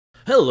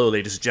Hello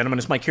ladies and gentlemen,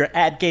 it's Mike here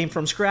at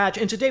Gamefromscratch,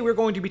 and today we're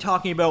going to be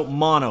talking about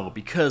mono,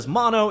 because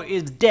mono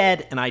is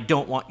dead and I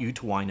don't want you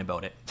to whine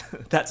about it.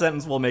 That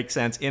sentence will make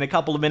sense in a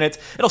couple of minutes.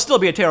 It'll still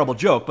be a terrible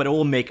joke, but it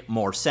will make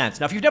more sense.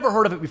 Now if you've never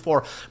heard of it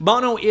before,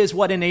 mono is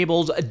what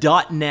enables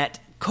 .NET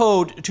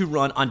code to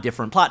run on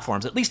different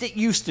platforms. At least it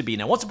used to be.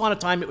 Now, once upon a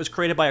time, it was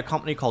created by a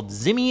company called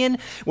Symbian,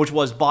 which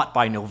was bought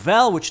by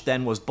Novell, which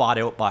then was bought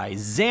out by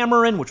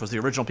Xamarin, which was the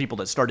original people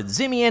that started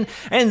Symbian,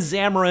 and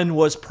Xamarin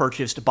was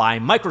purchased by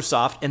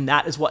Microsoft, and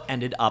that is what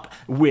ended up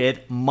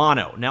with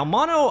Mono. Now,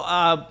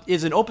 Mono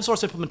is an open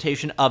source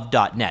implementation of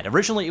 .NET.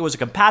 Originally, it was a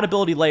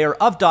compatibility layer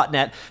of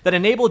 .NET that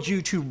enabled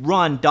you to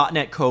run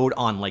 .NET code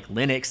on like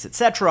Linux,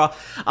 etc.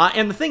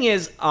 And the thing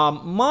is,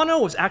 Mono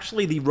was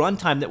actually the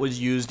runtime that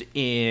was used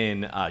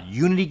in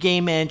Unity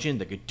game engine,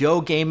 the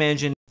Godot game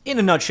engine. In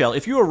a nutshell,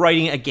 if you were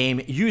writing a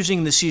game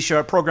using the C#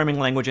 programming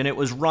language and it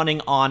was running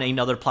on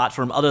another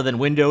platform other than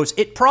Windows,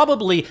 it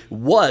probably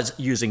was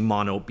using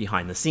Mono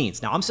behind the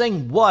scenes. Now, I'm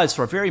saying was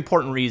for a very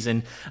important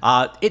reason.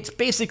 It's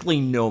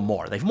basically no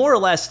more. They've more or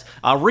less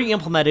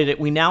re-implemented it.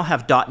 We now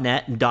have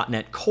 .NET and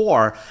 .NET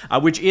Core,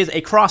 which is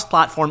a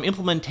cross-platform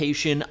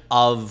implementation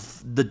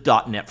of the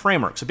 .NET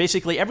framework. So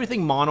basically,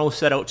 everything Mono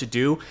set out to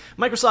do,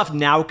 Microsoft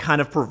now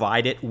kind of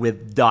provide it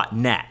with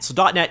 .NET. So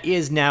 .NET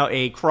is now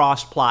a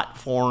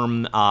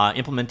cross-platform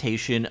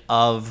implementation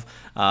of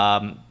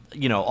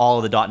all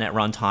of the .NET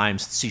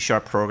runtimes, C#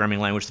 programming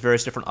language,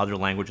 various different other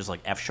languages like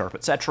F#,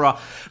 etc.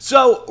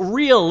 So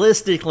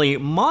realistically,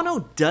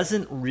 Mono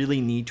doesn't really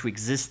need to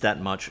exist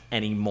that much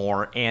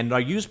anymore, and I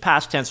use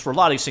past tense for a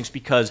lot of these things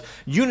because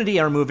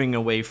Unity are moving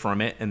away from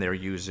it, and they're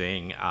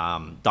using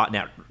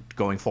 .NET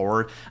going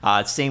forward.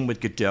 Same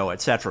with Godot,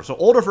 etc. So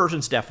older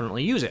versions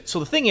definitely use it. So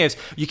the thing is,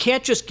 you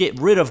can't just get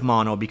rid of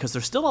Mono because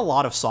there's still a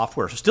lot of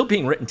software still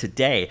being written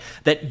today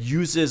that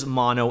uses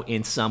Mono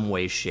in some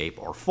way,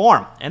 shape, or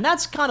form. And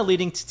that's kind of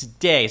leading to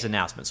today's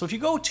announcement. So if you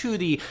go to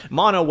the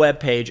Mono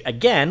webpage,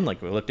 again,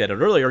 like we looked at it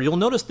earlier, you'll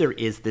notice there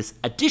is this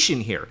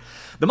addition here.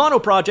 The Mono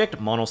project,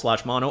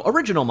 Mono/Mono,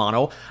 original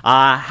Mono,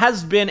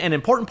 has been an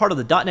important part of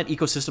the .NET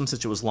ecosystem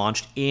since it was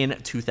launched in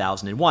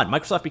 2001.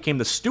 Microsoft became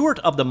the steward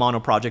of the Mono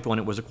project when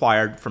it was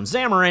acquired from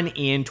Xamarin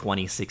in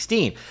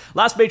 2016.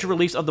 Last major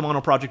release of the Mono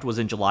project was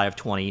in July of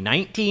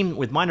 2019,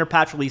 with minor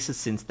patch releases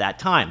since that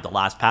time. The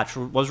last patch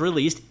was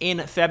released in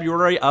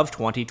February of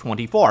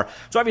 2024.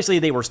 So obviously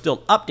they were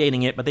still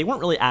updating it, but they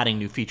weren't really adding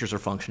new features or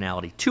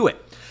functionality to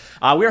it.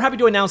 We are happy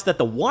to announce that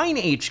the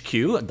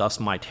WineHQ, thus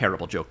my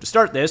terrible joke to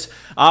start this,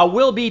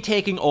 will be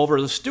taking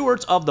over the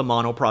stewards of the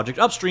Mono project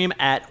upstream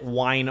at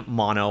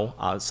WineMono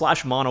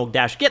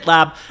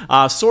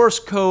 /mono-GitLab. Source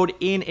code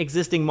in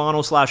existing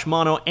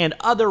Mono/Mono and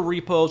other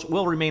repos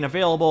will remain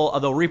available,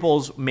 although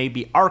repos may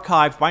be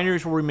archived.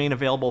 Binaries will remain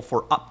available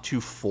for up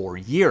to 4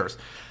 years.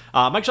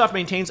 Microsoft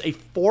maintains a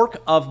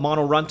fork of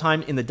Mono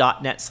runtime in the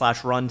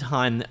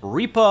 .NET/runtime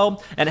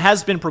repo and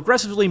has been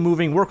progressively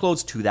moving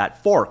workloads to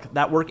that fork.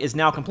 That work is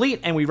now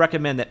complete, and we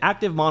recommend that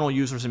active Mono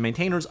users and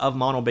maintainers of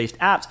Mono-based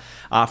apps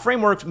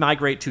frameworks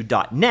migrate to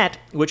 .NET,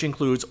 which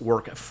includes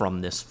work from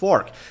this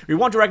fork. We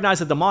want to recognize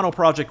that the Mono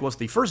project was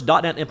the first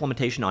 .NET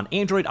implementation on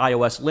Android,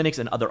 iOS, Linux,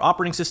 and other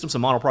operating systems. The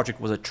Mono project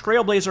was a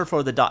trailblazer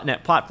for the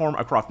 .NET platform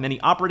across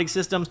many operating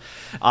systems.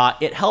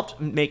 It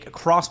helped make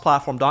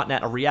cross-platform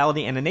 .NET a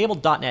reality and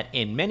enabled .NET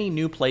in many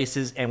new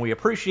places, and we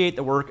appreciate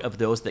the work of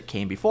those that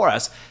came before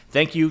us.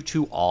 Thank you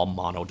to all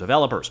Mono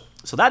developers.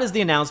 So that is the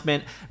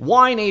announcement.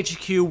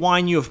 WineHQ,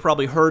 Wine you have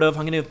probably heard of.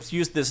 I'm going to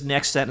use this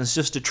next sentence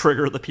just to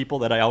trigger the people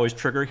that I always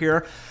trigger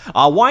here.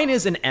 Wine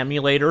is an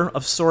emulator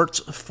of sorts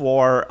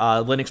for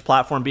Linux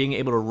platform, being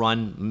able to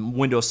run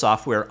Windows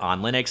software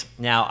on Linux.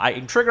 Now,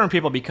 I'm triggering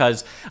people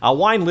because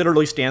Wine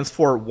literally stands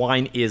for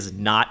Wine is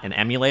not an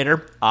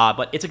emulator,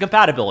 but it's a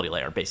compatibility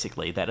layer,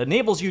 basically, that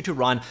enables you to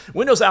run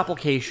Windows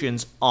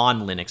applications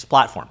on Linux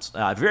platforms.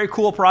 Very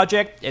cool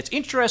project. It's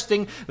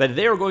interesting that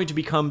they are going to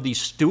become the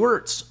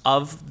stewards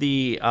of the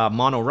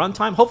Mono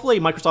runtime. Hopefully,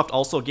 Microsoft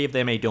also gave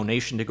them a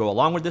donation to go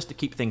along with this to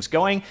keep things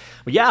going.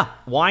 But yeah,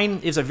 Wine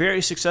is a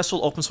very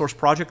successful open source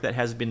project that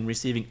has been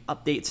receiving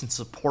updates and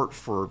support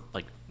for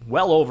like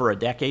well over a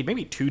decade,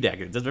 maybe 2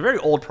 decades. It's a very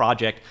old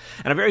project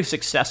and a very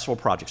successful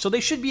project. So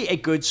they should be a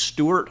good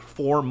steward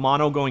for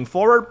Mono going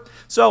forward.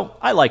 So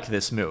I like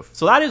this move.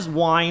 So that is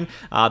Wine,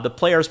 the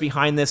players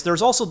behind this.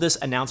 There's also this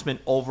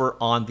announcement over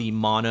on the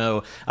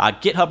Mono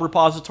GitHub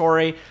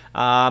repository.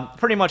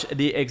 Pretty much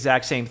the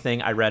exact same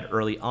thing I read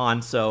early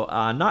on. So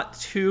not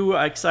too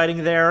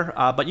exciting there,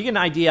 but you get an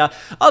idea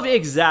of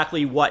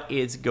exactly what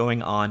is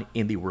going on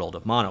in the world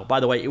of Mono. By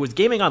the way, it was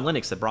Gaming on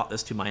Linux that brought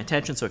this to my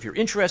attention. So if you're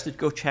interested,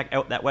 go check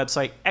out that that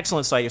website.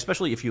 Excellent site,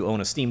 especially if you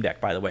own a Steam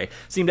Deck, by the way.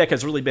 Steam Deck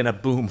has really been a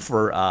boom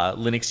for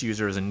Linux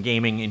users and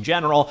gaming in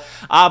general.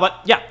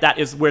 But yeah, that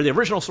is where the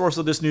original source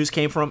of this news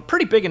came from.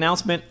 Pretty big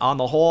announcement on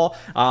the whole.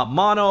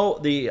 Mono,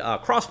 the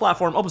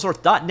cross-platform open source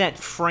 .NET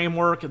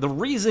framework, the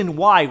reason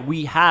why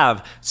we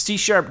have C#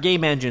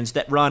 game engines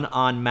that run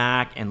on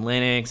Mac and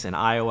Linux and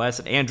iOS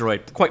and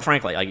Android, quite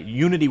frankly, like,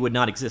 Unity would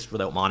not exist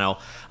without Mono,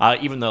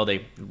 even though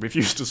they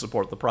refused to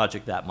support the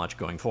project that much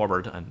going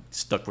forward and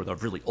stuck with a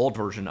really old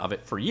version of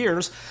it for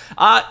years.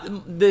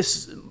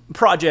 This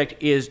project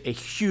is a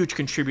huge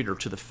contributor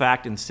to the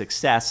fact and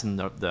success and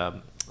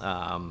the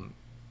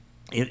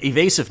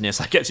evasiveness,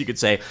 I guess you could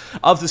say,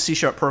 of the C#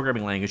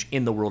 programming language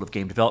in the world of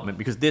game development,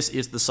 because this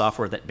is the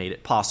software that made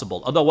it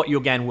possible. Although what you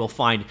again will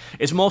find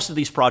is most of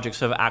these projects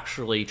have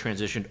actually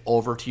transitioned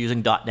over to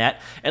using .NET,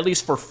 at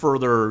least for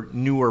further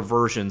newer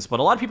versions,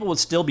 but a lot of people would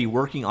still be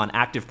working on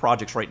active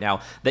projects right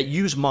now that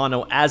use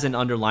Mono as an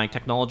underlying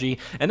technology,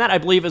 and that, I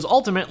believe, is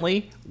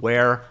ultimately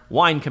where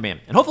Wine come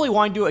in. And hopefully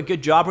Wine do a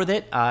good job with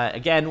it.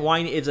 Again,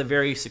 Wine is a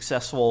very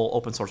successful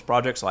open source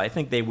project, so I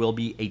think they will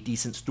be a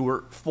decent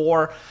steward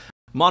for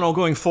Mono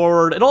going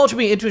forward. It'll also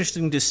be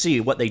interesting to see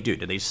what they do.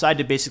 Do they decide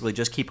to basically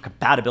just keep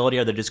compatibility?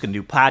 Are they just going to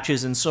do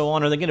patches and so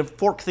on? Are they going to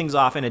fork things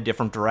off in a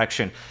different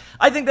direction?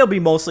 I think there'll be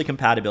mostly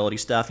compatibility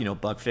stuff, you know,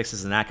 bug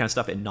fixes and that kind of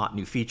stuff, and not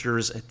new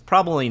features. It's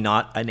probably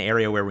not an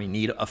area where we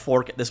need a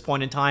fork at this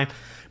point in time.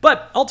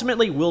 But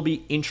ultimately, will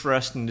be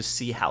interesting to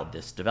see how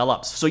this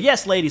develops. So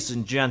yes, ladies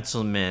and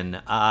gentlemen,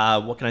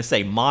 what can I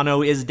say?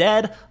 Mono is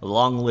dead.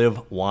 Long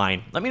live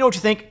Wine. Let me know what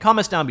you think.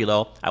 Comments down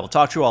below. I will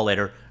talk to you all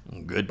later.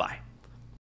 Goodbye.